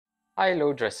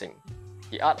High-low dressing,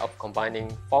 the art of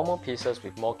combining formal pieces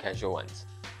with more casual ones,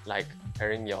 like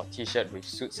pairing your t-shirt with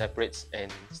suit separates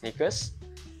and sneakers,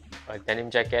 a denim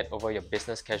jacket over your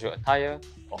business casual attire,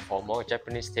 or for more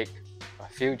Japanese take, a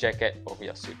field jacket over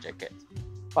your suit jacket.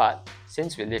 But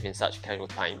since we live in such casual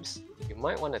times, you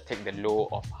might want to take the low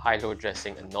of high-low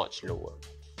dressing a notch lower.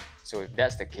 So if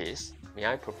that's the case, may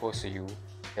I propose to you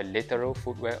the literal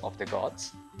footwear of the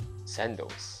gods,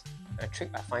 sandals. A trick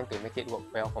I find to make it work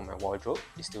well for my wardrobe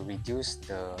is to reduce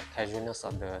the casualness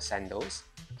of the sandals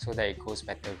so that it goes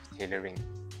better with tailoring.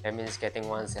 That means getting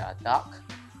ones that are dark,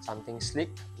 something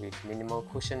sleek with minimal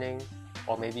cushioning,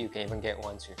 or maybe you can even get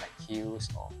ones with like heels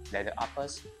or leather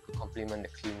uppers to complement the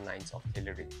clean lines of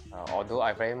tailoring. Although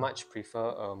I very much prefer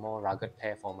a more rugged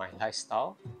pair for my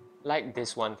lifestyle, like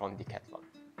this one from Decathlon.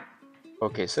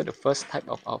 Okay, so the first type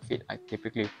of outfit I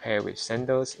typically pair with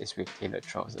sandals is with tailored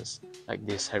trousers, like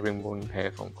this herringbone pair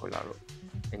from Colaro,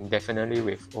 and definitely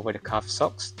with over-the-cuff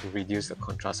socks to reduce the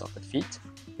contrast of the feet,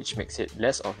 which makes it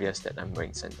less obvious that I'm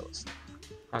wearing sandals.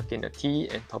 Tuck in a tee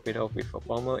and top it off with a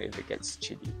bomber if it gets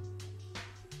chilly.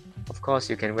 Of course,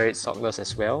 you can wear it sockless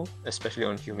as well, especially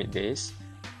on humid days.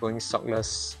 Going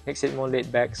sockless makes it more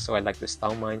laid back, so I like to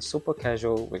style mine super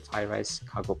casual with high-rise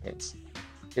cargo pants.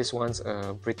 This one's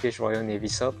a British Royal Navy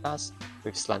surplus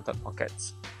with slanted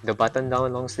pockets. The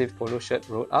button-down long-sleeve polo shirt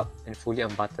rolled up and fully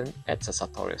unbuttoned adds a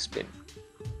sartorial spin.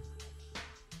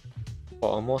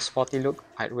 For a more sporty look,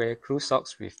 I'd wear crew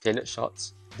socks with tailored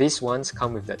shorts. These ones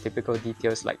come with the typical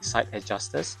details like side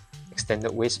adjusters,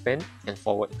 extended waistband, and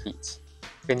forward pleats.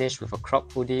 Finished with a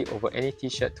crop hoodie over any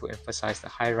t-shirt to emphasize the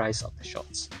high rise of the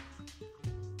shorts.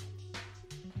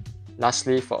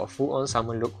 Lastly, for a full-on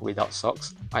summer look without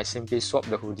socks, I simply swap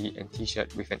the hoodie and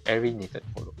t-shirt with an airy knitted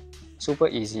polo. Super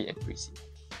easy and breezy.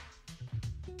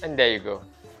 And there you go,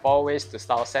 4 ways to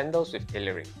style sandals with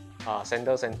tailoring. Are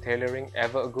sandals and tailoring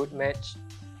ever a good match?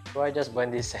 Do I just burn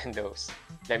these sandals?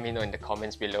 Let me know in the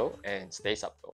comments below and stay up though.